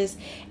she is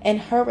and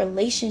her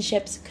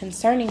relationships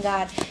concerning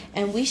God.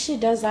 And we should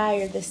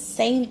desire the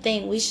same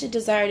thing. We should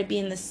desire to be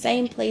in the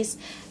same place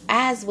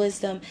as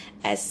wisdom,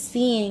 as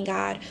seeing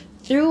God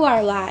through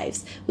our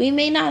lives. We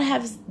may not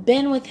have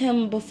been with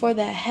him before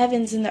the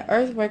heavens and the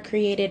earth were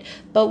created,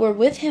 but we're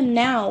with him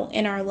now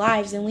in our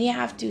lives, and we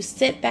have to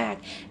sit back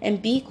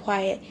and be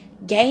quiet,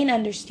 gain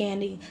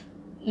understanding,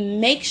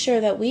 make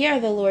sure that we are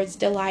the Lord's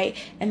delight,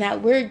 and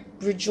that we're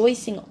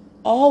rejoicing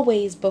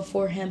always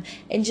before him,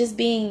 and just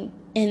being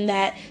in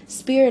that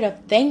spirit of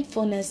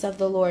thankfulness of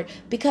the Lord,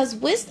 because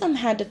wisdom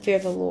had to fear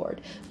the Lord.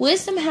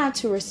 Wisdom had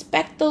to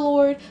respect the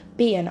Lord,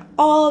 be in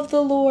awe of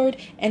the Lord,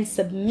 and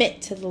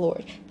submit to the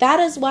Lord. That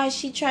is why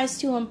she tries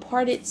to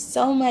impart it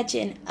so much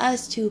in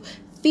us, to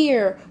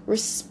fear,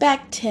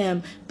 respect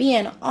him, be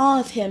in awe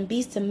of him,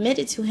 be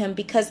submitted to him,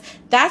 because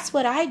that's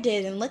what I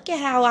did. And look at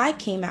how I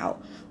came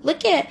out.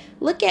 Look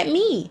at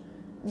me.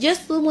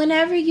 Just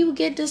whenever you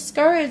get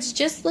discouraged,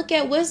 just look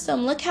at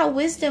wisdom. Look how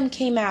wisdom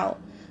came out.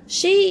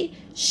 She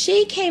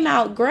came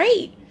out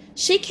great.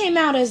 She came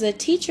out as a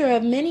teacher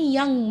of many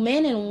young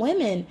men and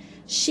women.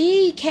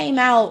 She came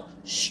out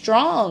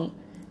strong.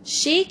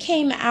 She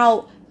came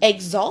out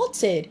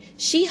exalted.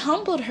 She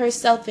humbled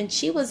herself and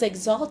she was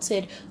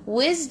exalted.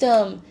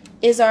 Wisdom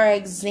is our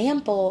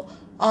example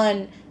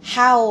on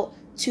how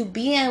to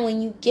be in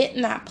when you get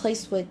in that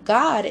place with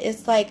God.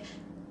 It's like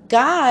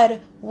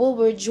God will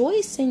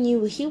rejoice in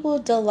you. He will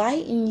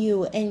delight in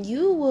you, and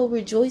you will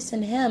rejoice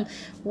in him.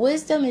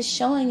 Wisdom is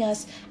showing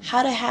us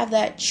how to have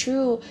that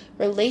true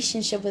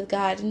relationship with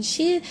God. And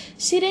she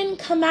didn't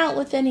come out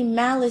with any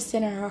malice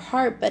in her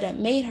heart, but it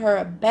made her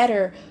a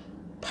better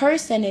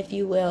person, if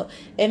you will.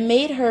 It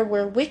made her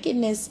where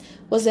wickedness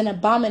was an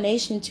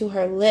abomination to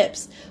her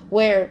lips,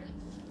 where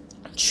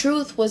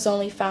truth was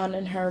only found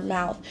in her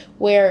mouth,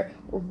 where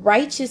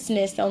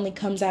righteousness only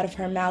comes out of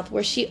her mouth,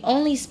 where she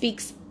only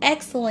speaks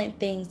excellent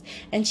things,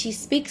 and she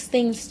speaks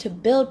things to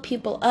build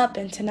people up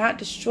and to not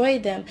destroy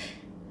them.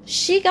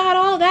 She got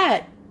all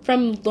that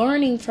from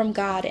learning from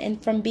God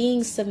and from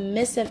being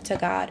submissive to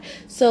God.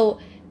 So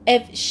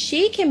if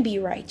she can be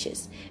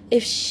righteous,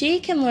 if she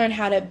can learn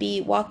how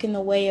to walk in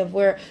the way of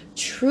where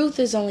truth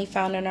is only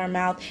found in our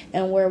mouth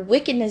and where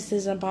wickedness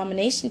is an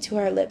abomination to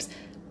our lips,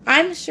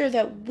 I'm sure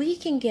that we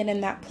can get in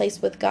that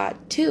place with God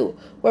too,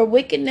 where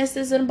wickedness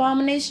is an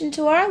abomination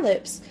to our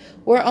lips,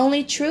 where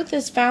only truth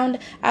is found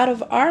out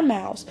of our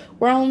mouths,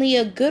 where only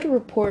a good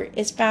report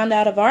is found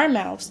out of our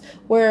mouths,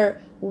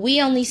 where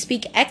we only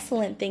speak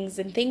excellent things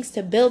and things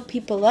to build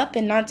people up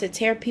and not to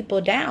tear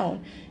people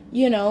down.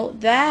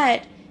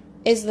 That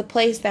is the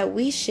place that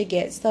we should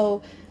get.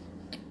 So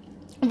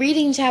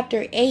reading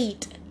chapter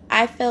 8,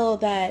 I feel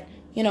that,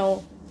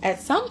 at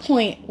some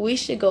point we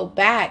should go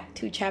back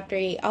to chapter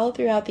 8 all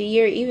throughout the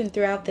year, even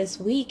throughout this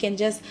week, and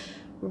just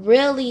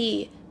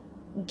really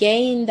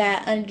gain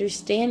that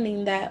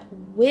understanding that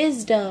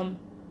wisdom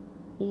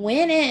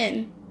went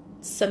in,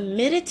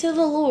 submitted to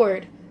the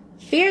Lord,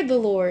 feared the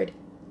Lord,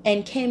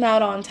 and came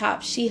out on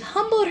top. She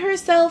humbled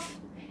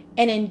herself,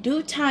 and in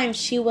due time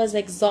she was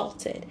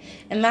exalted.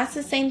 And that's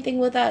the same thing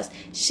with us.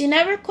 She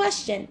never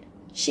questioned.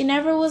 She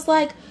never was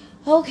like,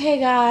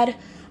 okay, God,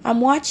 I'm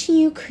watching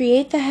you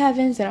create the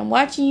heavens and I'm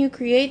watching you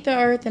create the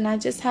earth, and I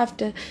just have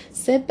to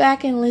sit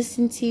back and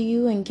listen to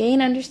you and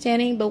gain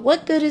understanding. But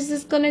what good is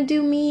this going to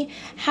do me?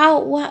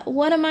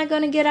 What am I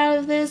going to get out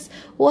of this?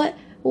 What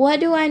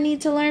do I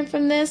need to learn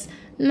from this?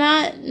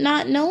 Not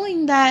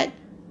knowing that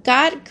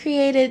God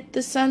created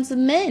the sons of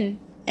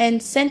men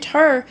and sent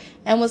her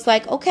and was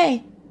like,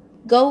 okay,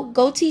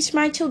 go teach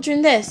my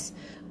children this.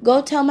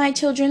 Go tell my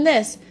children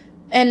this.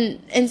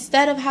 And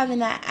instead of having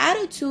that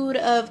attitude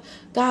of,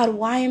 God,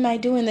 why am I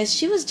doing this?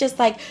 She was just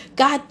like,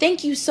 God,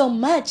 thank you so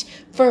much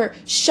for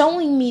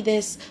showing me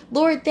this.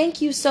 Lord,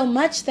 thank you so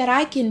much that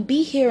I can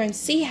be here and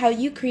see how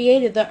you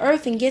created the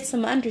earth and get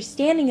some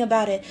understanding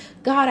about it.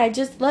 God, I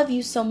just love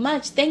you so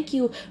much. Thank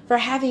you for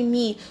having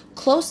me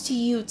close to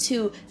you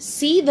to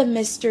see the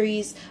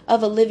mysteries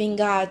of a living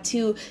God,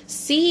 to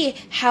see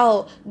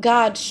how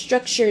God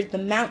structured the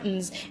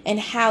mountains and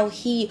how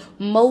he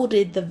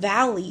molded the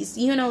valleys.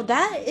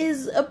 That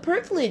is a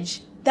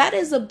privilege. That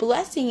is a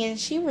blessing, and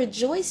she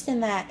rejoiced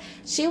in that.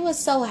 She was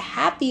so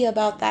happy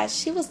about that.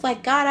 She was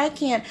like, God, I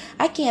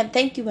can't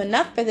thank you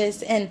enough for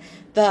this. And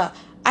the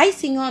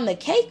icing on the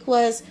cake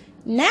was,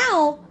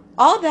 now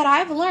all that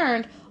I've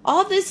learned,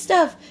 all this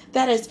stuff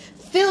that has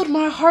filled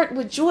my heart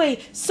with joy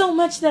so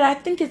much that I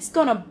think it's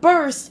gonna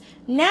burst.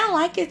 Now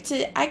I get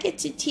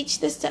to teach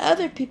this to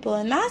other people.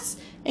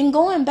 And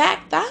going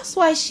back, that's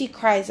why she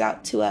cries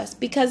out to us,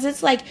 because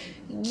it's like,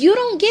 you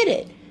don't get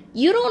it.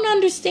 You don't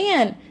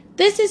understand.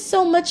 This is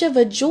so much of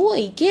a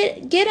joy.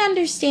 Get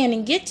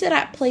understanding. Get to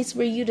that place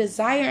where you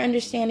desire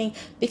understanding,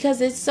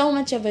 because it's so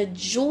much of a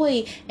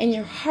joy in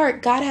your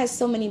heart. God has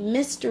so many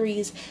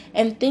mysteries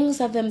and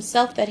things of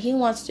himself that he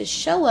wants to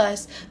show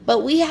us,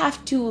 but we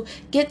have to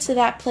get to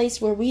that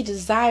place where we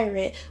desire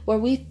it, where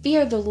we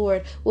fear the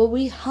Lord, where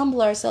we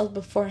humble ourselves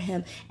before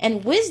him.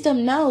 And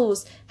wisdom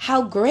knows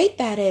how great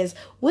that is.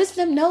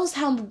 Wisdom knows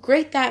how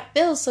great that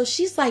feels. So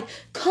she's like,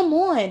 come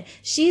on.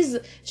 She's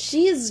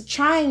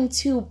trying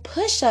to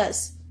push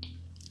us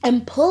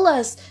and pull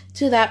us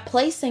to that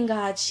place in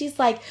God. She's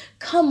like,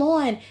 come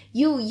on,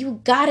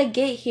 you gotta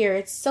get here.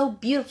 It's so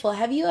beautiful.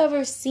 Have you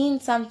ever seen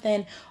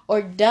something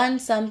or done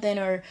something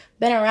or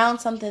been around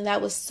something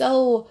that was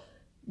so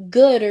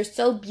good or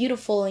so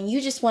beautiful and you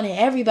just wanted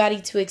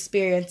everybody to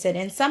experience it.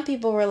 And some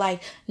people were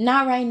like,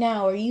 not right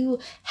now. Or you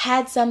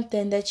had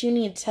something that you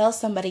need to tell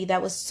somebody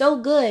that was so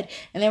good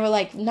and they were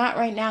like, not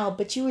right now.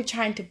 But you were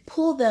trying to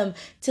pull them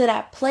to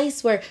that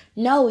place where,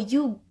 no,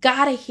 you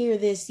gotta hear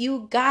this.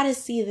 You gotta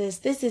see this.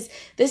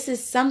 This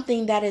is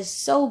something that is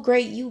so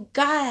great. You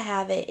gotta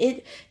have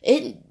it.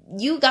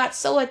 You got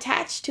so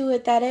attached to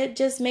it that it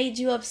just made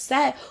you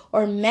upset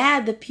or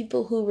mad the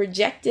people who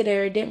rejected it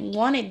or didn't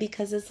want it,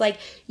 because it's like,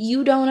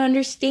 you don't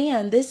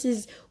understand. This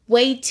is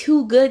way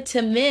too good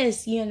to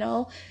miss,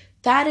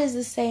 That is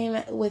the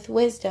same with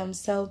wisdom.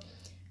 So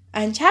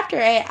in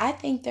chapter 8, I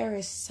think there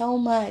is so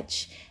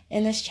much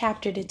in this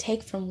chapter to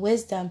take from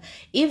wisdom,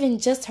 even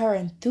just her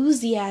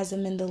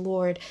enthusiasm in the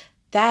Lord,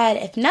 that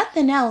if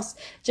nothing else,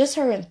 just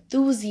her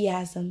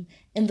enthusiasm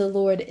in the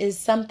Lord is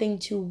something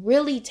to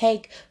really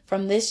take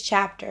from this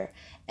chapter.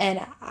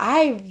 And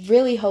I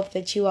really hope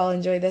that you all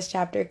enjoy this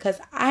chapter, because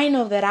I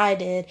know that I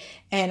did,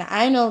 and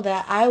I know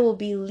that I will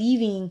be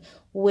leaving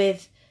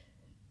with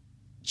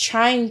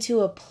trying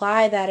to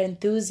apply that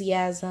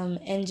enthusiasm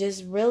and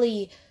just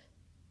really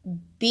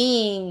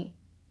being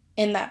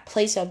in that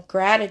place of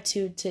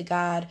gratitude to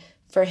God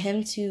for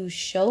him to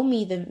show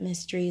me the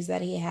mysteries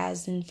that he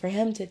has and for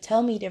him to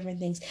tell me different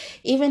things.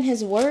 Even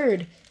his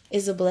word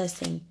is a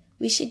blessing.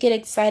 We should get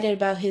excited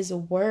about his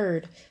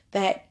word,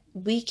 that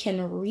we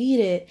can read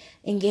it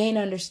and gain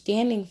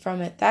understanding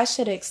from it. That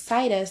should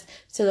excite us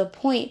to the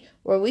point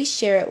where we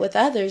share it with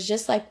others,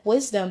 just like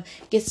wisdom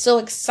gets so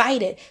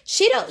excited.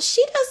 She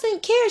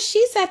doesn't care.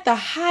 She's at the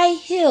high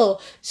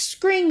hill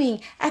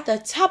screaming at the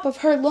top of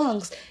her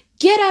lungs,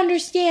 get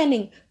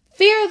understanding,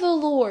 fear the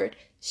Lord.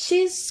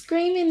 She's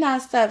screaming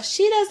that stuff.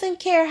 She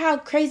doesn't care how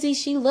crazy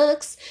she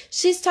looks.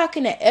 She's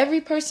talking to every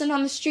person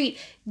on the street.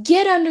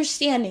 Get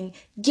understanding,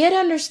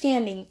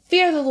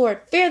 fear the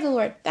Lord, fear the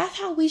Lord. That's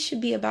how we should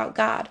be about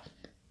God.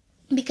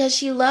 Because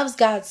she loves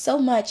God so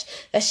much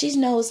that she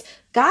knows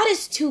God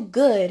is too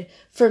good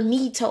for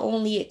me to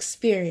only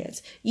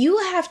experience. You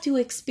have to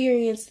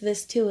experience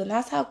this too. And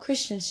that's how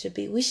Christians should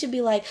be. We should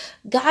be like,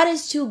 God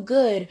is too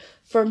good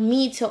for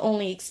me to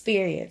only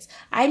experience.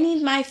 I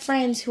need my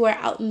friends who are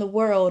out in the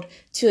world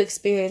to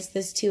experience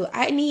this too.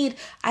 I need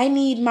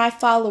my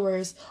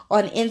followers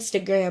on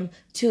Instagram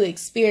to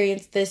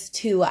experience this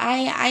too.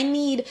 I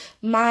need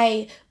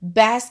my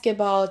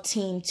basketball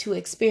team to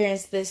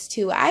experience this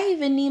too. I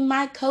even need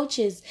my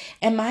coaches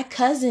and my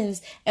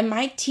cousins and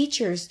my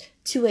teachers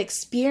to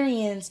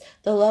experience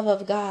the love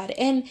of God.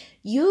 And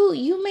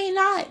you may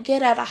not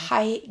get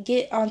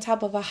on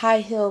top of a high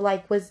hill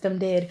like wisdom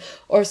did,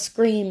 or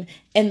scream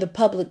in the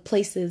public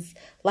places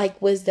like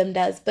wisdom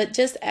does, but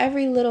just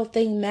every little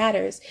thing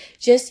matters.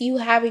 Just you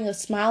having a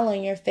smile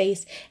on your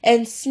face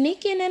and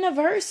sneaking in a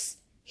verse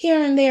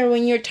here and there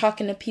when you're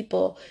talking to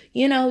people,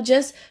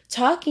 just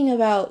talking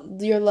about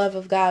your love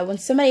of God. When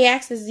somebody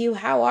asks you,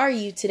 how are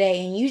you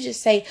today? And you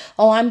just say,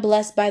 oh, I'm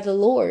blessed by the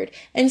Lord.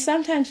 And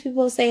sometimes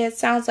people say it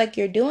sounds like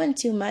you're doing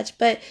too much,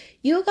 but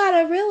you got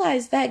to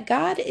realize that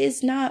God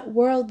is not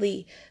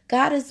worldly.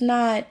 God is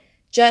not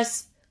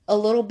just a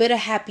little bit of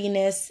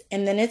happiness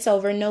and then it's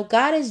over. No,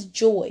 God is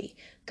joy.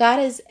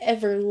 God is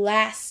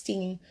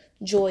everlasting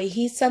joy.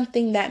 He's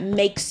something that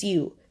makes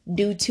you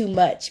do too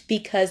much,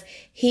 because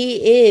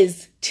he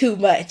is too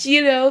much,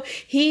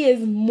 he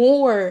is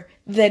more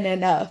than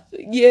enough,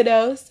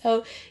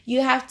 so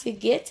you have to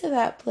get to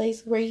that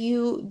place where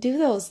you do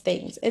those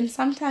things. And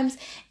sometimes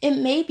it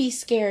may be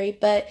scary,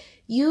 but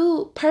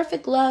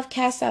perfect love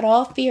casts out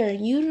all fear,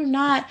 and you do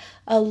not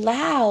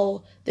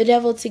allow the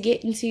devil to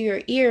get into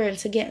your ear and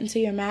to get into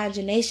your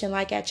imagination.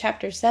 Like at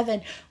chapter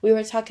 7, we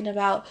were talking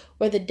about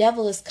where the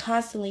devil is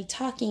constantly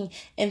talking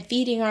and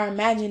feeding our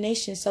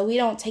imagination, so we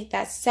don't take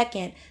that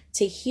second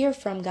to hear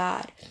from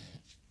God.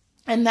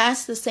 And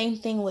that's the same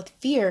thing with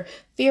fear.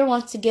 Fear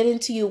wants to get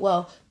into you.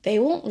 Well, they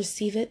won't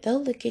receive it.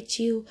 They'll look at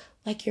you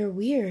like you're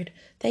weird.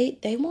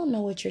 They won't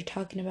know what you're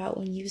talking about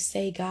when you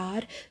say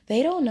God.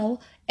 They don't know.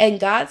 And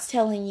God's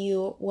telling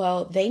you,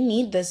 well, they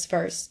need this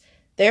verse.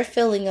 They're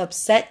feeling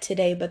upset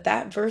today, but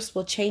that verse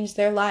will change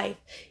their life.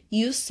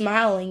 You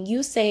smiling,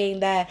 you saying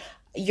that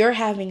you're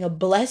having a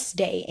blessed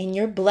day and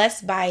you're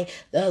blessed by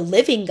the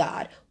living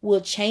God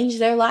will change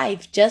their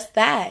life. Just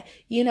that,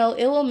 it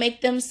will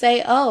make them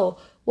say, oh,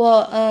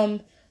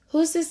 well,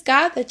 who's this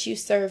God that you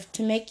serve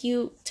to make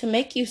you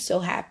so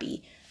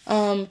happy?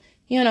 What's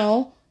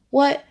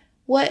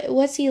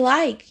he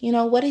like?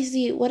 What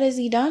has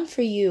he done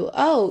for you?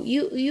 Oh,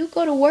 you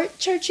go to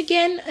church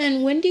again?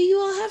 And when do you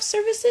all have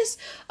services?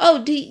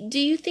 Oh, do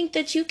you think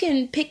that you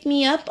can pick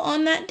me up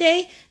on that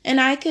day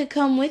and I could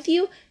come with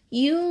you?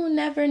 You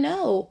never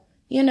know,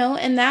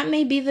 and that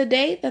may be the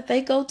day that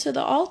they go to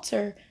the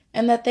altar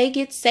and that they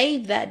get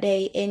saved that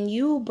day, and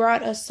you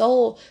brought a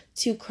soul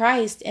to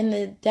Christ. And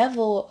the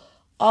devil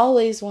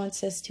always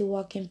wants us to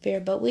walk in fear,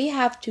 but we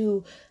have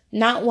to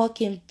not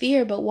walk in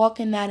fear, but walk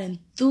in that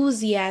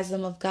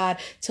enthusiasm of God,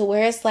 to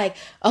where it's like,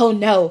 oh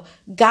no,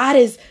 God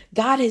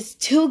is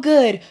too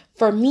good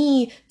for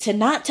me to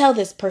not tell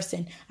this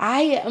person.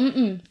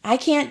 I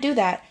can't do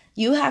that.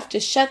 You have to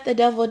shut the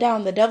devil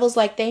down. The devil's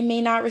like, they may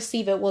not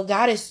receive it. Well,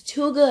 God is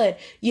too good.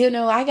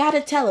 I got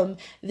to tell them.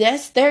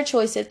 That's their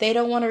choice if they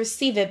don't want to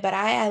receive it, but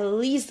I at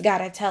least got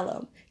to tell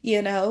them,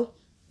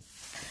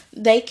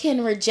 They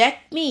can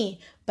reject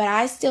me, but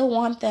I still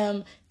want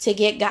them to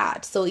get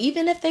God. So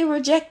even if they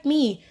reject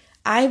me,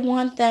 I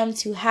want them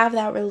to have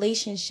that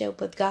relationship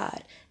with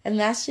God. And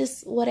that's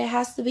just what it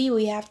has to be.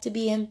 We have to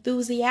be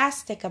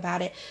enthusiastic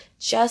about it,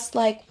 just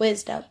like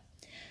wisdom.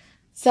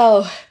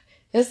 So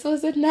this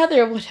was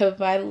another one of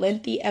my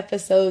lengthy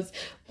episodes,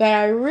 but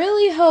I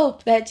really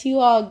hope that you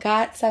all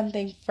got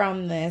something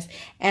from this.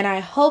 And I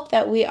hope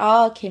that we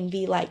all can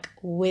be like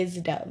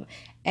wisdom.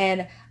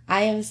 And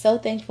I am so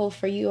thankful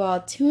for you all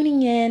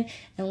tuning in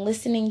and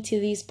listening to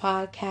these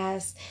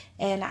podcasts.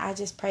 And I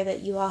just pray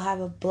that you all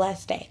have a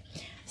blessed day.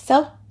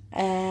 So,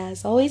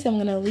 as always, I'm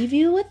going to leave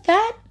you with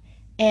that.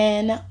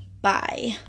 And bye.